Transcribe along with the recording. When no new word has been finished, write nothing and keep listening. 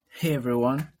Hey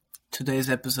everyone, today's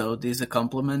episode is a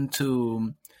complement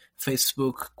to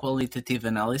Facebook qualitative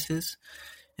analysis,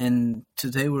 and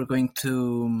today we're going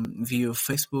to view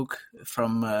Facebook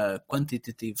from a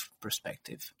quantitative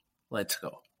perspective. Let's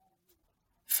go.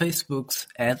 Facebook's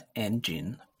ad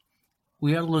engine.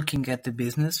 We are looking at the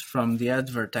business from the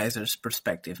advertiser's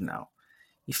perspective now.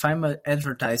 If I'm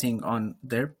advertising on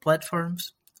their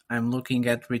platforms, I'm looking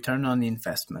at return on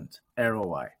investment,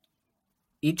 ROI.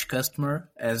 Each customer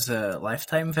has a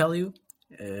lifetime value,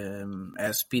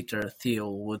 as Peter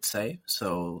Thiel would say,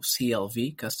 so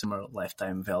CLV, customer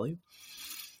lifetime value.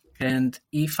 And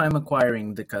if I'm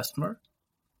acquiring the customer,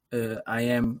 I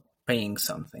am paying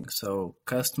something, so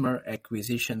customer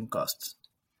acquisition costs,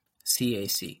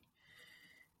 CAC.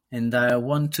 And I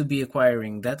want to be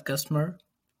acquiring that customer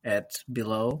at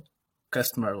below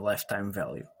customer lifetime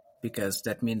value, because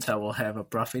that means I will have a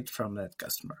profit from that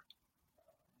customer.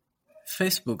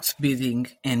 Facebook's bidding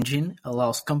engine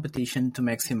allows competition to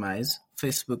maximize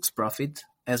Facebook's profit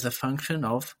as a function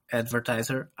of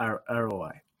advertiser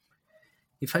ROI.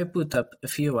 If I put up a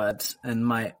few ads and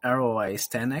my ROI is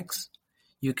 10x,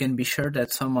 you can be sure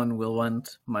that someone will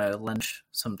want my lunch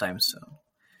sometime soon.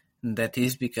 And that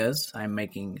is because I'm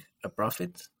making a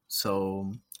profit,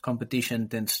 so competition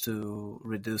tends to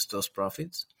reduce those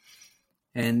profits.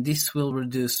 And this will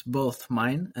reduce both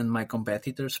mine and my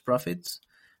competitors' profits,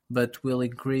 but will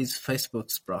increase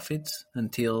Facebook's profits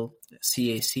until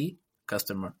CAC,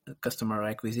 customer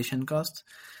acquisition cost,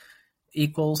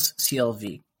 equals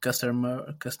CLV,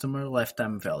 customer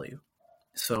lifetime value.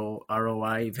 So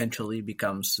ROI eventually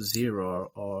becomes zero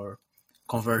or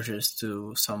converges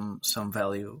to some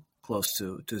value close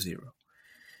to zero.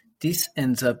 This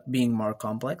ends up being more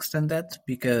complex than that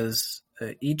because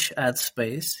each ad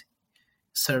space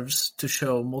serves to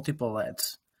show multiple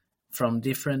ads from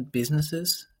different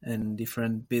businesses and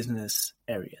different business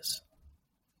areas.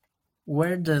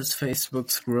 Where does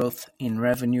Facebook's growth in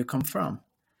revenue come from?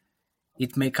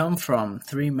 It may come from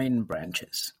three main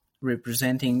branches,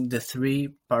 representing the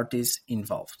three parties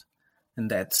involved, and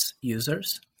that's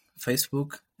users,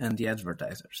 Facebook, and the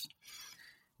advertisers.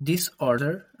 This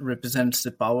order represents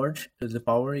the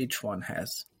power each one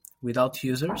has. Without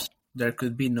users, there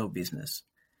could be no business.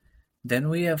 Then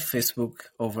we have Facebook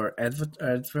over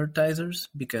advertisers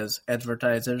because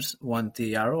advertisers want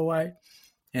the ROI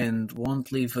and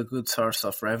won't leave a good source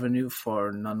of revenue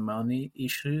for non-money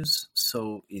issues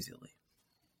so easily.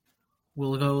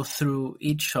 We'll go through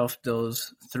each of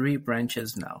those three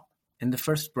branches now. And the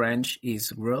first branch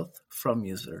is growth from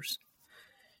users.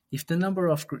 If the number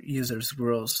of users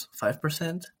grows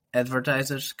 5%,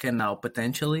 advertisers can now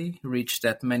potentially reach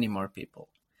that many more people.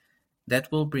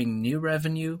 That will bring new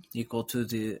revenue equal to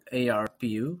the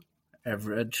ARPU,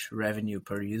 average revenue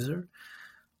per user,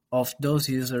 of those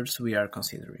users we are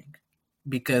considering.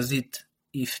 Because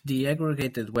if the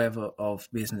aggregated web of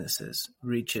businesses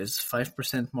reaches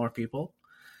 5% more people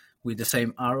with the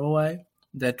same ROI,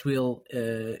 that will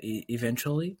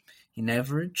eventually, in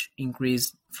average,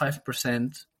 increase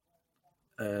 5%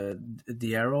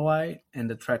 the ROI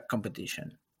and attract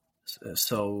competition.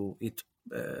 So it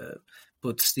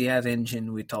puts the ad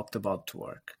engine we talked about to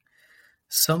work.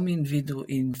 Some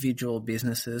individual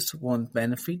businesses won't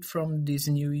benefit from these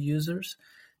new users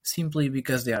simply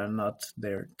because they are not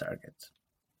their target.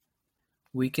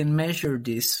 We can measure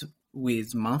this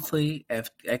with monthly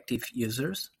active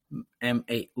users,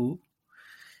 MAU,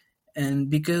 and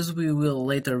because we will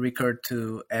later recur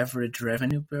to average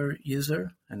revenue per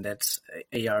user, and that's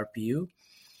ARPU,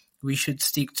 we should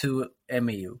stick to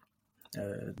MAU.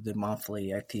 The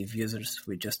monthly active users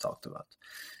we just talked about.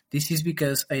 This is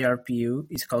because ARPU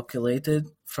is calculated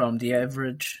from the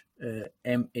average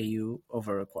MAU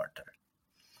over a quarter.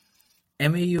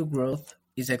 MAU growth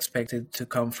is expected to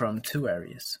come from two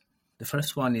areas. The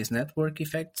first one is network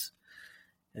effects.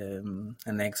 An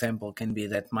example can be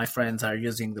that my friends are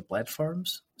using the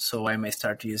platforms, so I may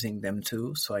start using them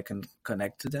too, so I can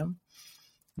connect to them.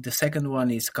 The second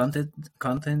one is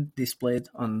content displayed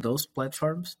on those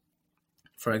platforms.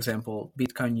 For example,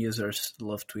 Bitcoin users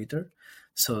love Twitter,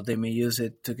 so they may use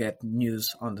it to get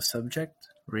news on the subject,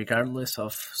 regardless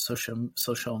of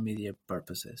social media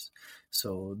purposes.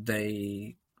 So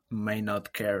they may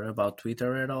not care about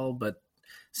Twitter at all, but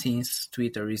since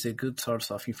Twitter is a good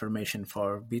source of information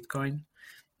for Bitcoin,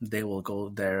 they will go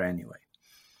there anyway.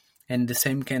 And the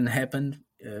same can happen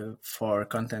for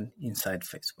content inside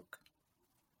Facebook.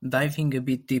 Diving a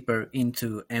bit deeper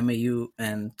into MAU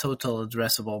and total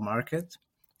addressable market,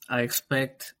 I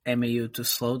expect MAU to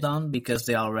slow down because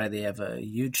they already have a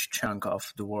huge chunk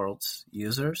of the world's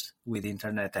users with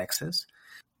internet access.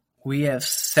 We have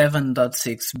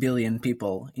 7.6 billion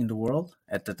people in the world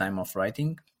at the time of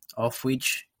writing, of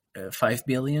which 5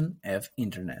 billion have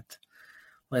internet.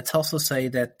 Let's also say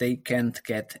that they can't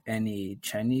get any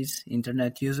Chinese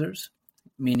internet users,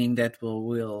 meaning that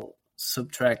we'll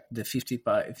subtract the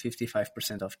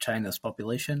 55% of China's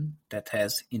population that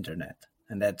has internet,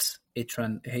 and that's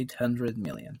 800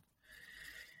 million.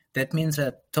 That means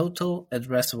that total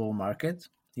addressable market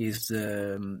is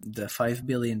the 5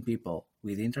 billion people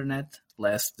with internet,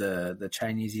 less the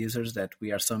Chinese users that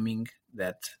we are assuming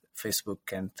that Facebook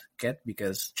can't get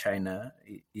because China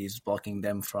is blocking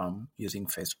them from using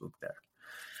Facebook there.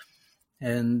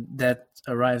 And that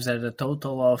arrives at a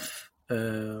total of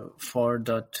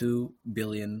 4.2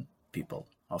 billion people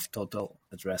of total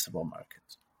addressable market.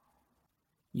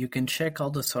 You can check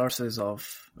all the sources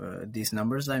of these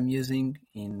numbers I'm using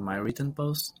in my written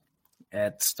post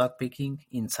at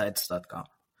stockpickinginsights.com.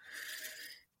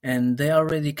 And they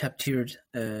already captured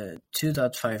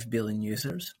 2.5 billion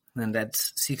users, and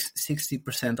that's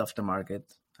 60% of the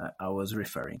market I was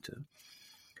referring to.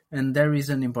 And there is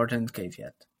an important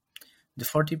caveat. The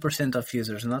 40% of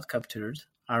users not captured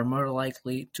are more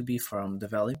likely to be from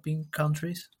developing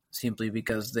countries, simply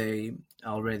because they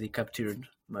already captured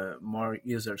more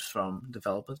users from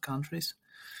developed countries.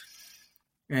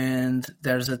 And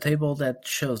there's a table that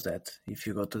shows that if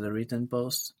you go to the written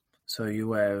post. So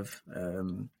you have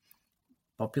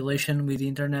population with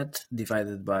internet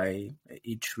divided by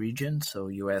each region, so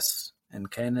US and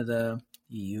Canada,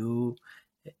 EU,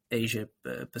 Asia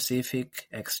Pacific,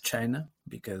 ex-China,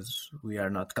 because we are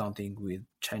not counting with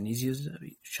Chinese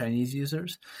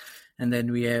users. And then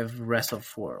we have rest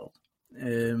of world.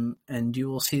 And you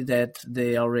will see that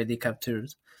they already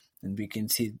captured, and we can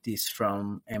see this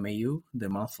from MAU, the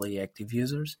monthly active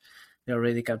users. They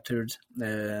already captured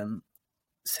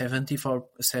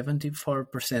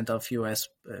 74% of US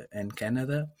and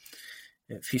Canada,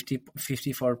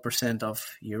 54%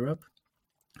 of Europe,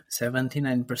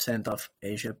 79% of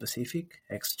Asia Pacific,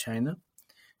 ex-China,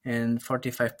 and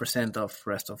 45% of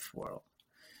rest of world.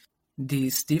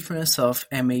 This difference of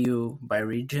MAU by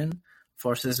region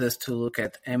forces us to look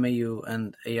at MAU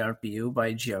and ARPU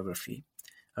by geography,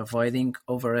 avoiding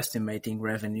overestimating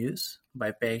revenues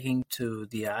by pegging to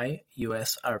the high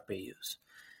US RPUs.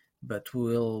 But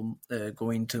we'll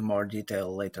go into more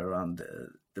detail later on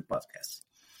the podcast.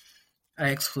 I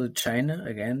exclude China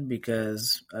again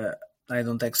because I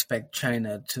don't expect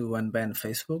China to unban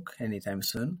Facebook anytime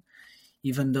soon,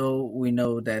 even though we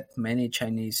know that many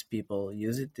Chinese people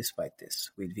use it despite this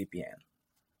with VPN.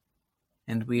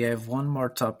 And we have one more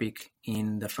topic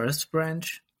in the first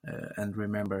branch, and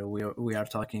remember we are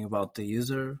talking about the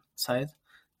user side,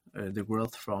 the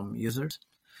growth from users.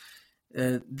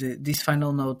 This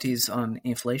final note is on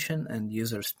inflation and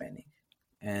user spending.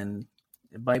 And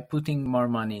by putting more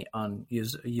money on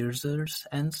users'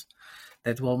 hands,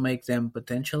 that will make them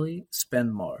potentially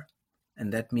spend more.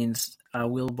 And that means I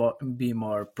will be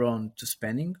more prone to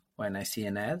spending when I see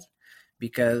an ad,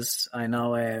 because I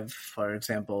now have, for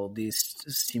example, this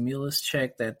stimulus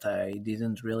check that I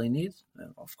didn't really need.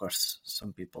 Of course,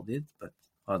 some people did, but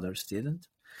others didn't.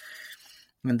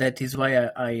 And that is why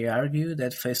I argue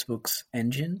that Facebook's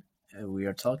engine we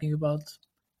are talking about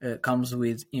comes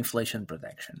with inflation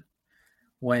protection.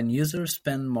 When users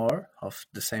spend more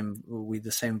with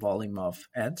the same volume of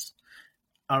ads,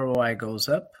 ROI goes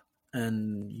up,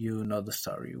 and you know the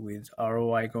story. With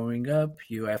ROI going up,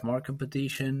 you have more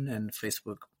competition, and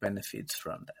Facebook benefits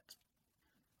from that.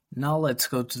 Now let's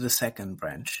go to the second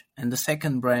branch. And the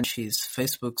second branch is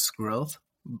Facebook's growth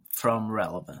from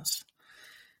relevance.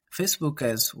 Facebook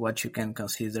has what you can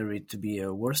consider it to be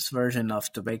a worse version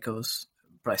of tobacco's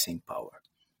pricing power.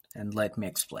 And let me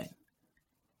explain.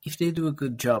 If they do a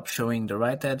good job showing the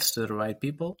right ads to the right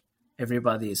people,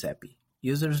 everybody is happy.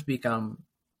 Users become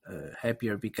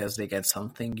happier because they get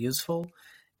something useful,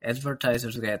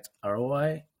 advertisers get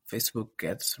ROI, Facebook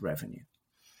gets revenue.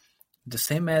 The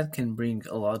same ad can bring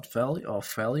a lot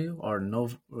of value or no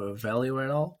value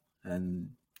at all,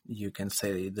 and you can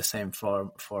say the same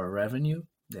for revenue.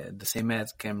 The same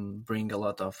ad can bring a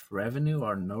lot of revenue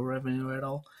or no revenue at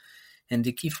all, and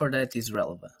the key for that is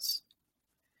relevance.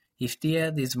 If the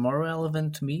ad is more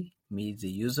relevant to me, the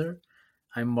user,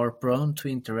 I'm more prone to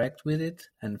interact with it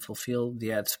and fulfill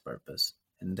the ad's purpose,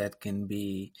 and that can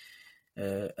be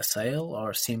a sale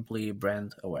or simply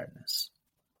brand awareness.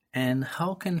 And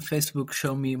how can Facebook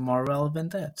show me more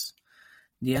relevant ads?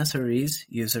 The answer is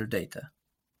user data.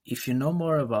 If you know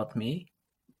more about me,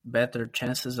 better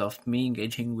chances of me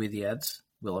engaging with the ads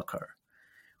will occur.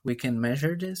 We can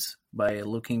measure this by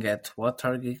looking at what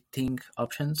targeting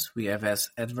options we have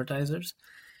as advertisers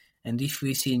And if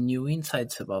we see new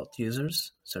insights about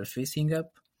users surfacing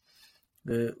up,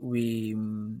 we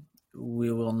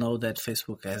will know that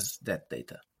Facebook has that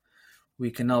data.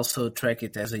 We can also track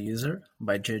it as a user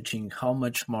by judging how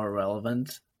much more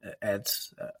relevant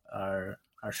ads are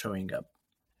showing up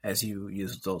as you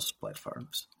use those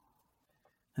platforms.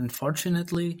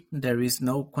 Unfortunately, there is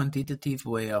no quantitative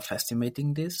way of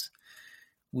estimating this.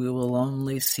 We will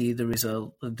only see the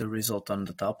result on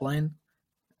the top line,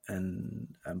 and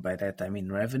by that I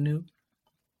mean revenue.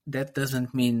 That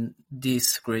doesn't mean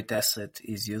this great asset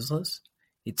is useless.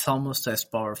 It's almost as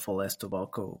powerful as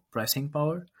tobacco pricing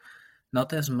power.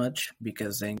 Not as much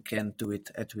because they can do it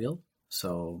at will.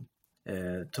 So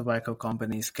tobacco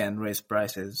companies can raise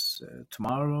prices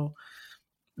tomorrow,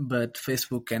 but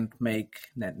Facebook can't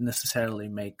necessarily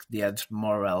make the ads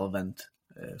more relevant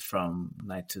from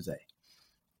night to day.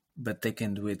 But they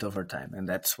can do it over time, and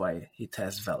that's why it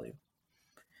has value.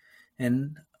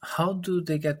 And how do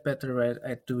they get better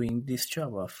at doing this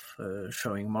job of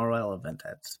showing more relevant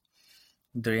ads?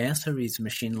 The answer is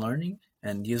machine learning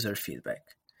and user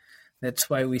feedback. That's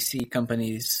why we see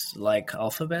companies like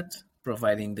Alphabet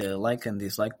providing the like and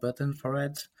dislike button for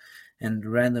ads and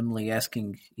randomly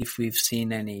asking if we've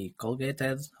seen any Colgate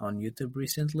ads on YouTube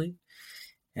recently.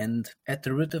 And at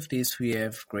the root of this, we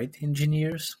have great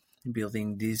engineers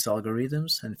building these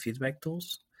algorithms and feedback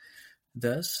tools.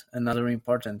 Thus, another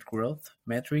important growth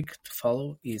metric to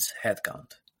follow is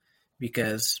headcount,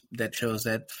 because that shows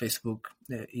that Facebook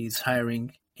is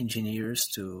hiring engineers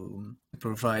to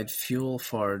provide fuel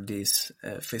for this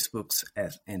Facebook's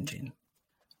ad engine.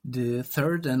 The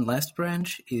third and last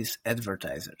branch is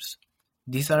advertisers.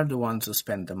 These are the ones who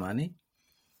spend the money.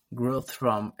 Growth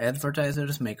from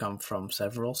advertisers may come from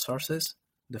several sources.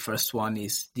 The first one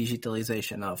is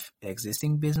digitalization of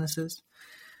existing businesses.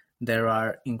 There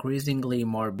are increasingly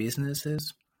more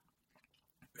businesses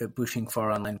pushing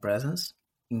for online presence,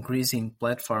 increasing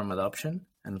platform adoption,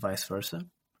 and vice versa.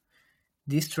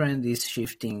 This trend is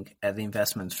shifting ad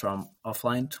investments from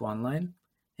offline to online,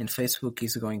 and Facebook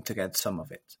is going to get some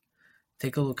of it.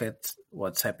 Take a look at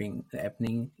what's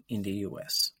happening in the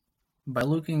US. By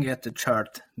looking at the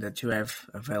chart that you have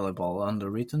available on the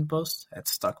written post at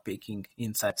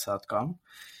stockpickinginsights.com,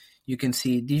 you can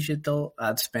see digital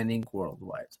ad spending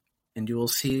worldwide. And you will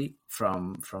see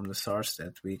from the source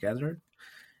that we gathered,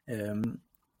 in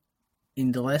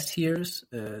the last years,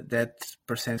 that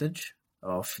percentage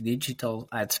of digital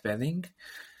ad spending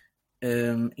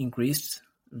increased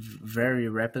very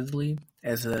rapidly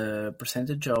as a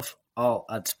percentage of all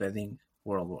ad spending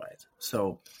worldwide.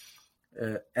 So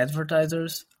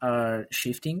advertisers are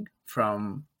shifting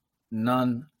from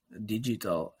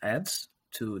non-digital ads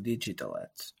to digital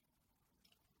ads.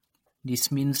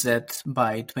 This means that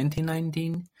by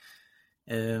 2019,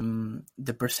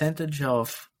 the percentage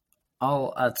of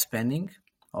all ad spending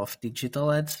of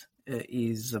digital ads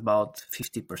is about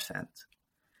 50%.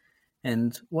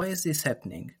 And why is this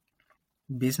happening?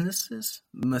 Businesses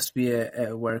must be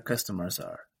where customers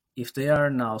are. If they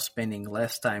are now spending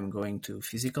less time going to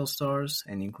physical stores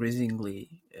and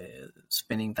increasingly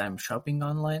spending time shopping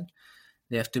online,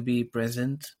 they have to be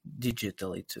present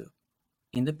digitally too.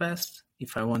 In the past,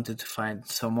 if I wanted to find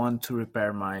someone to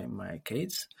repair my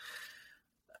case,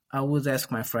 I would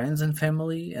ask my friends and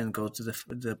family and go to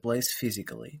the place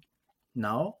physically.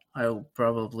 Now, I'll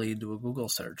probably do a Google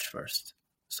search first.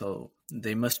 So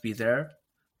they must be there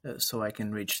so I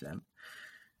can reach them.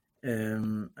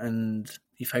 And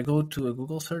if I go to a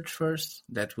Google search first,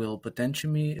 that will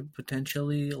potentially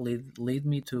lead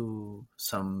me to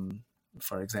some,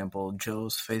 for example,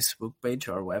 Joe's Facebook page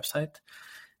or website.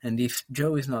 And if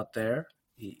Joe is not there,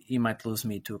 he might lose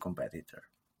me to a competitor.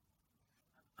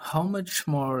 How much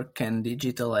more can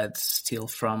digital ads steal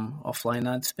from offline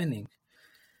ad spending?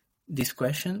 This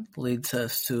question leads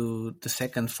us to the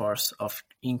second force of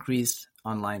increased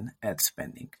online ad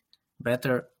spending: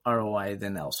 better ROI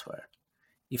than elsewhere.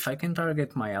 If I can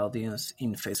target my audience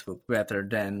in Facebook better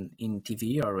than in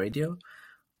TV or radio,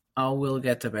 I will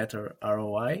get a better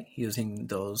ROI using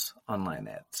those online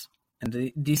ads.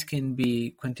 And this can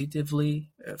be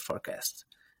quantitatively forecast,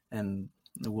 and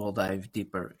we'll dive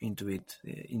deeper into it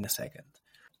in a second.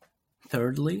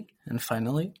 Thirdly, and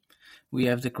finally, we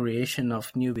have the creation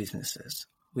of new businesses,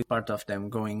 with part of them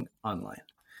going online.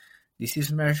 This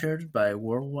is measured by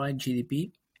worldwide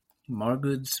GDP. More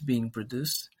goods being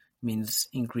produced means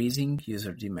increasing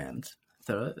user demand,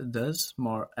 thus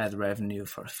more ad revenue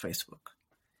for Facebook.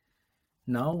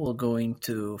 Now we'll go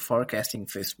into forecasting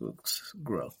Facebook's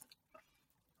growth.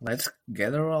 Let's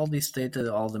gather all this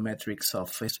data, all the metrics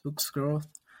of Facebook's growth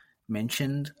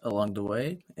mentioned along the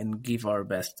way, and give our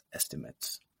best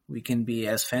estimates. We can be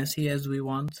as fancy as we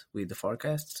want with the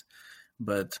forecasts,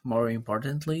 but more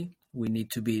importantly, we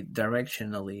need to be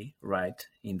directionally right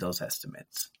in those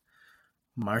estimates.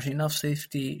 Margin of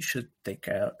safety should take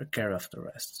care of the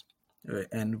rest,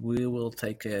 and we will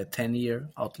take a 10-year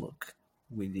outlook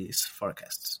with these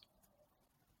forecasts.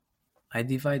 I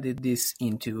divided this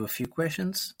into a few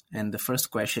questions, and the first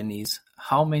question is,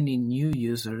 how many new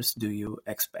users do you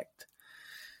expect?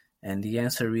 And the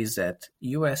answer is that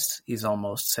US is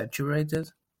almost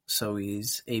saturated, so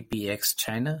is AP ex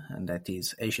China, and that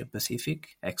is Asia Pacific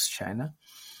ex China.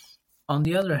 On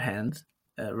the other hand,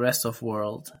 rest of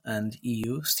world and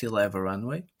EU still have a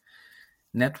runway.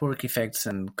 Network effects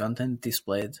and content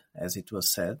displayed, as it was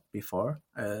said before,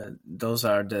 those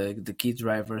are the key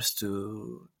drivers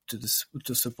to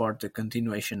support the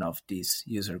continuation of this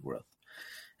user growth.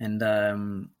 And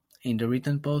in the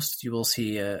written post, you will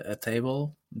see a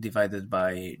table divided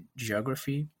by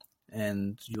geography,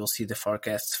 and you will see the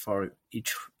forecasts for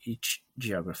each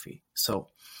geography. So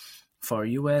for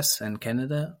US and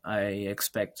Canada, I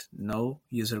expect no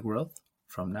user growth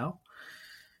from now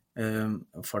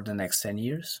for the next 10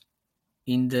 years.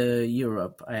 In the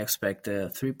Europe, I expect a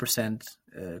 3%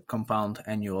 compound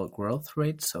annual growth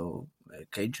rate, so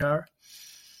CAGR.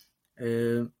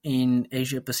 In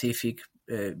Asia Pacific,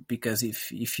 because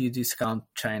if you discount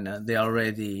China, they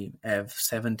already have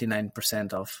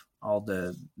 79% of all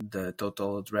the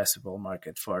total addressable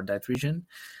market for that region.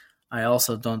 I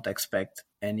also don't expect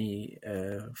any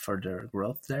further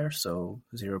growth there, so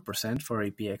 0% for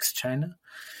APX China.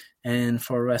 And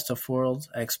for rest of world,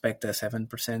 I expect a 7%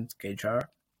 CAGR.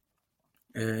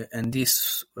 And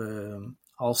this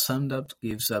all summed up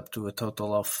gives up to a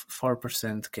total of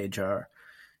 4% CAGR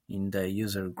in the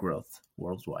user growth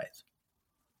worldwide.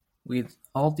 With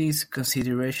all these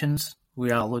considerations, we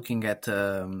are looking at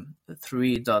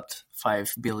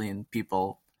 3.5 billion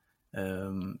people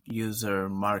user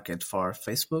market for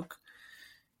Facebook,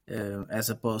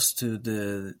 as opposed to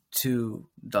the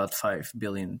 2.5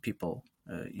 billion people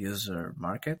user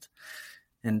market.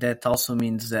 And that also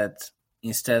means that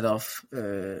instead of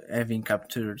having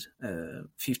captured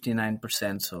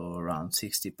 59%, so around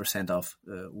 60% of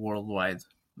worldwide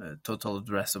total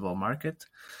addressable market,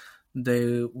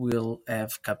 they will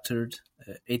have captured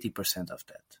 80% of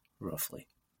that, roughly.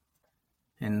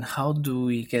 And how do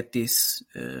we get this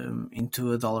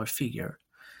into a dollar figure?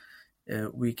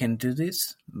 We can do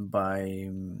this by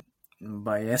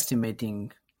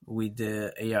estimating with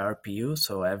the ARPU,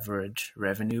 so average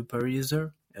revenue per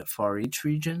user for each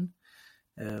region,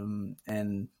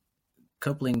 and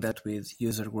coupling that with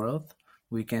user growth,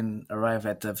 we can arrive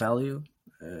at the value,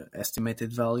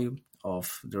 estimated value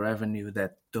of the revenue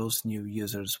that those new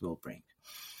users will bring.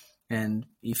 And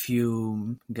if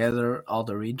you gather all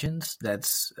the regions,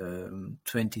 that's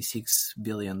 $26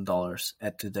 billion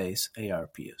at today's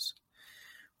ARPUs.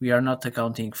 We are not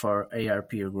accounting for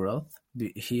ARPU growth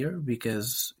here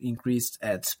because increased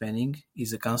ad spending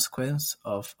is a consequence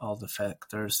of all the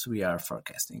factors we are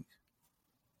forecasting.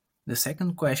 The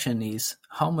second question is,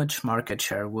 how much market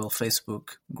share will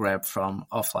Facebook grab from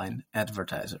offline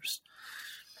advertisers?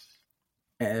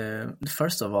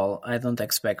 First of all, I don't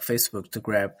expect Facebook to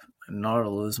grab nor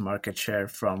lose market share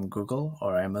from Google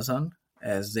or Amazon,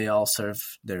 as they all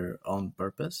serve their own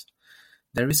purpose.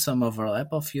 There is some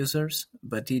overlap of users,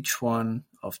 but each one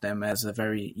of them has a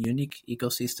very unique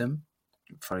ecosystem.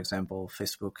 For example,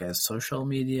 Facebook has social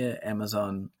media,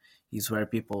 Amazon is where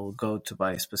people go to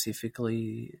buy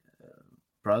specifically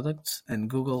products, and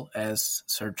Google has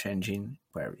search engine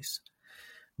queries.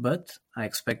 But I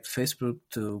expect Facebook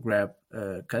to grab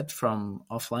a cut from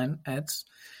offline ads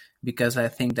because I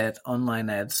think that online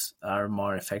ads are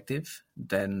more effective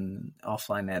than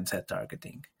offline ads at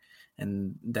targeting.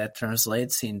 And that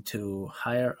translates into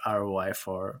higher ROI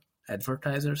for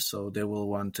advertisers, so they will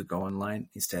want to go online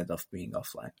instead of being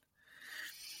offline.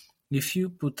 If you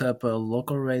put up a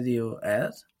local radio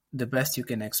ad, the best you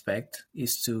can expect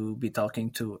is to be talking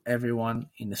to everyone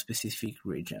in a specific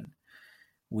region.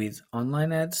 With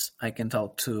online ads, I can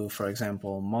talk to, for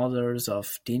example, mothers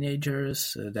of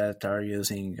teenagers that are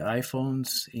using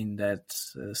iPhones in that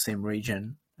same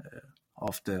region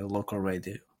of the local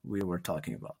radio we were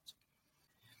talking about.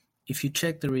 If you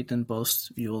check the written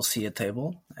post, you will see a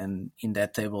table, and in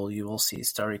that table you will see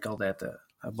historical data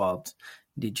about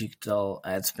digital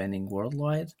ad spending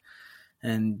worldwide,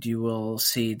 and you will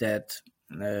see that,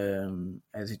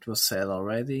 as it was said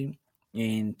already,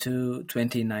 in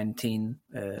 2019,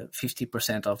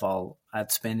 50% of all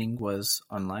ad spending was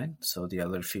online, so the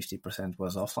other 50%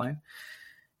 was offline.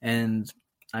 And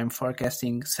I'm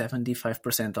forecasting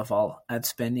 75% of all ad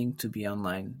spending to be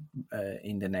online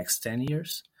in the next 10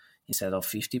 years. instead of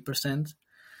 50%.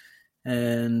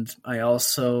 And I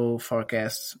also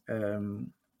forecast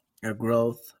a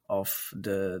growth of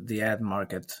the ad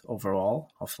market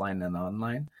overall, offline and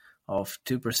online, of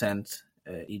 2%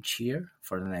 each year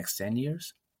for the next 10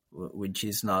 years, which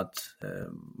is not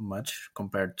much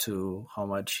compared to how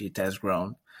much it has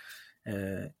grown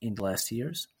in the last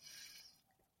years.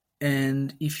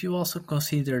 And if you also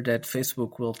consider that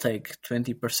Facebook will take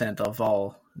 20% of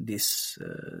all this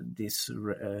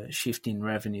shift in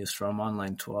revenues from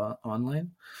offline to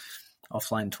online,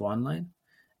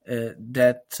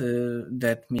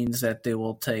 that means that they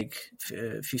will take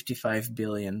 55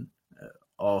 billion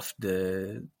of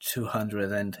the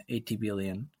 280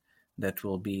 billion that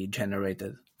will be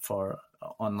generated for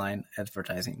online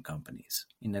advertising companies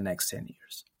in the next 10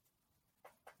 years.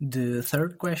 The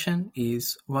third question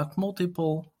is, what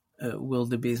multiple will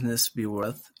the business be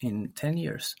worth in 10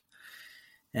 years?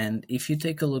 And if you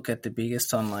take a look at the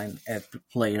biggest online ad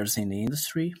players in the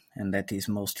industry, and that is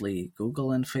mostly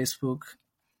Google and Facebook,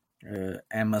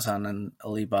 Amazon and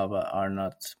Alibaba are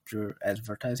not pure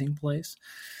advertising plays.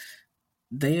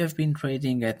 They have been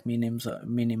trading at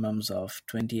minimums of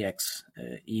 20x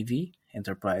EV,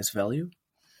 enterprise value,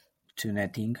 to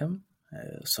net income.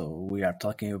 So we are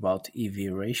talking about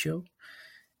EV ratio.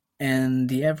 And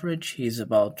the average is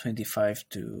about 25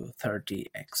 to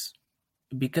 30x.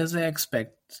 Because I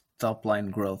expect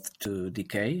top-line growth to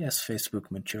decay as Facebook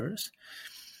matures,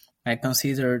 I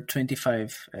consider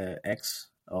 25x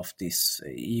of this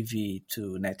EV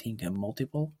to net income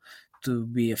multiple to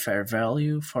be a fair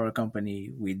value for a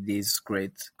company with these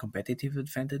great competitive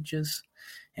advantages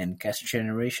and cash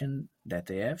generation that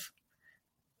they have.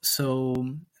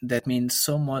 So that means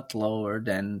somewhat lower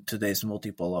than today's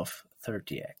multiple of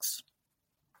 30x.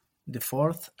 The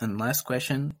fourth and last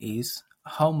question is,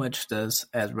 how much does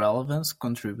ad relevance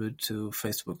contribute to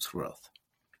Facebook's growth?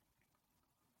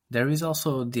 There is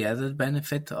also the added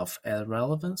benefit of ad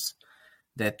relevance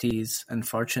that is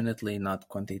unfortunately not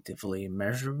quantitatively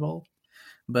measurable,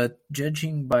 but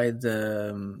judging by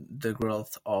the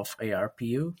growth of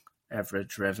ARPU,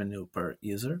 average revenue per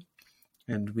user,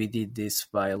 and we did this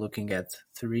by looking at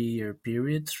 3-year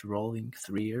periods, rolling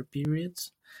 3-year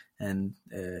periods, and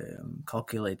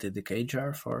calculated the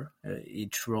CAGR for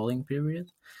each rolling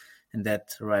period, and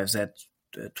that arrives at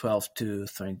 12 to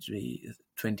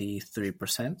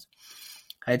 23%.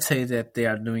 I'd say that they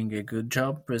are doing a good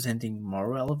job presenting more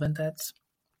relevant ads.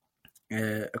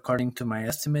 According to my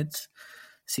estimates,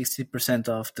 60%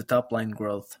 of the top-line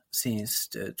growth since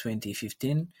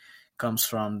 2015 comes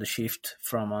from the shift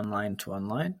from online to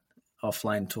online,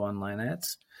 offline to online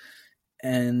ads,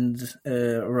 and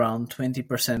around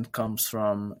 20% comes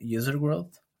from user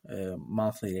growth,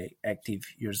 monthly active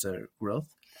user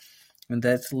growth, and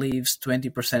that leaves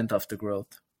 20% of the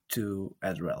growth to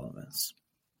ad relevance.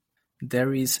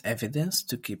 There is evidence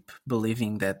to keep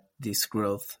believing that this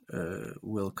growth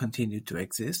will continue to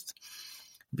exist,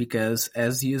 because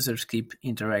as users keep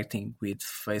interacting with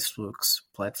Facebook's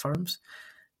platforms,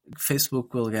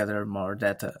 Facebook will gather more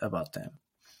data about them.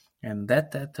 And that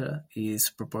data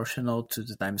is proportional to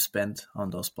the time spent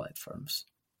on those platforms.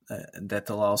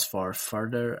 That allows for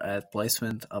further ad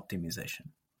placement optimization.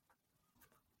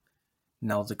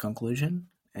 Now the conclusion,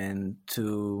 and we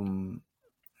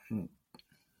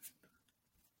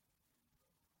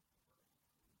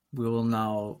will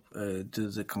now do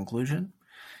the conclusion,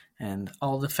 and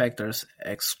all the factors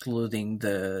excluding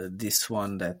this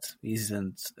one that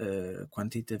isn't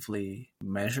quantitatively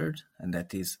measured, and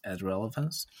that is ad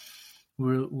relevance,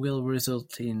 will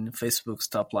result in Facebook's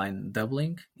top line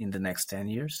doubling in the next 10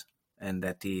 years, and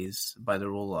that is by the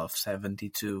rule of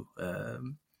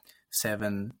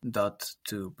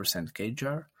 7.2%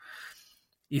 CAGR.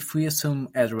 If we assume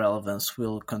ad relevance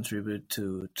will contribute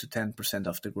to 10%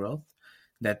 of the growth,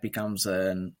 that becomes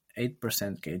an 8%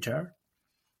 CAGR.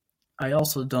 I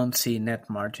also don't see net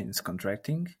margins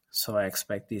contracting, so I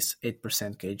expect this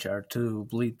 8% CAGR to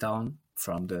bleed down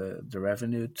from the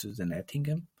revenue to the net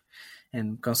income,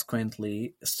 and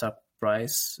consequently stock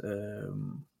price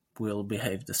will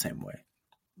behave the same way.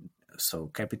 So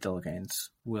capital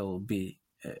gains will be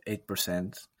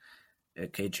 8%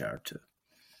 CAGR too.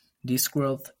 This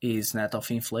growth is net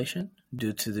of inflation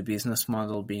due to the business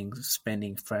model being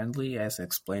spending friendly, as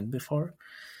explained before.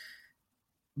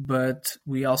 But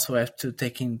we also have to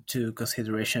take into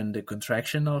consideration the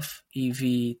contraction of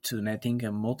EV to net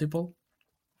income multiple,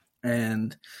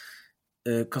 and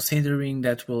considering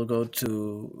that we'll go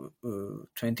to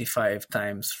 25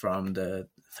 times from the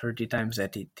 30 times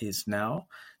that it is now,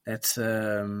 that's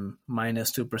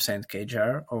minus 2%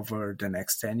 CAGR over the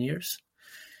next 10 years.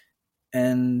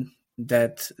 And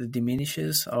that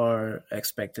diminishes our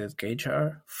expected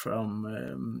CAGR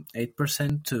from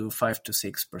 8% to 5 to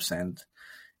 6%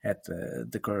 at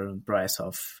the current price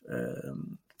of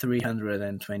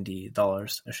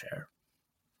 $320 a share.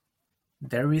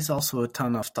 There is also a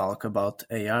ton of talk about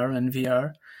AR and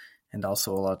VR, and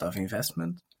also a lot of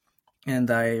investment.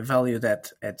 And I value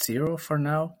that at 0 for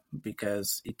now,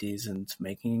 because it isn't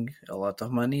making a lot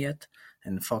of money yet,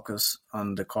 and focus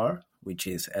on the core, which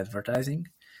is advertising.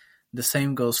 The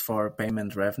same goes for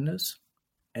payment revenues,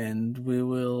 and we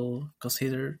will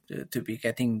consider to be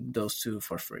getting those two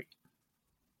for free.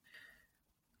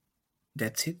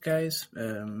 That's it, guys.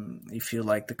 If you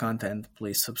like the content,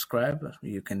 please subscribe.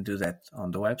 You can do that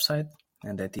on the website,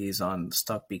 and that is on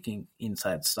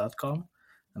stockpickinginsights.com.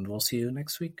 And we'll see you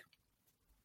next week.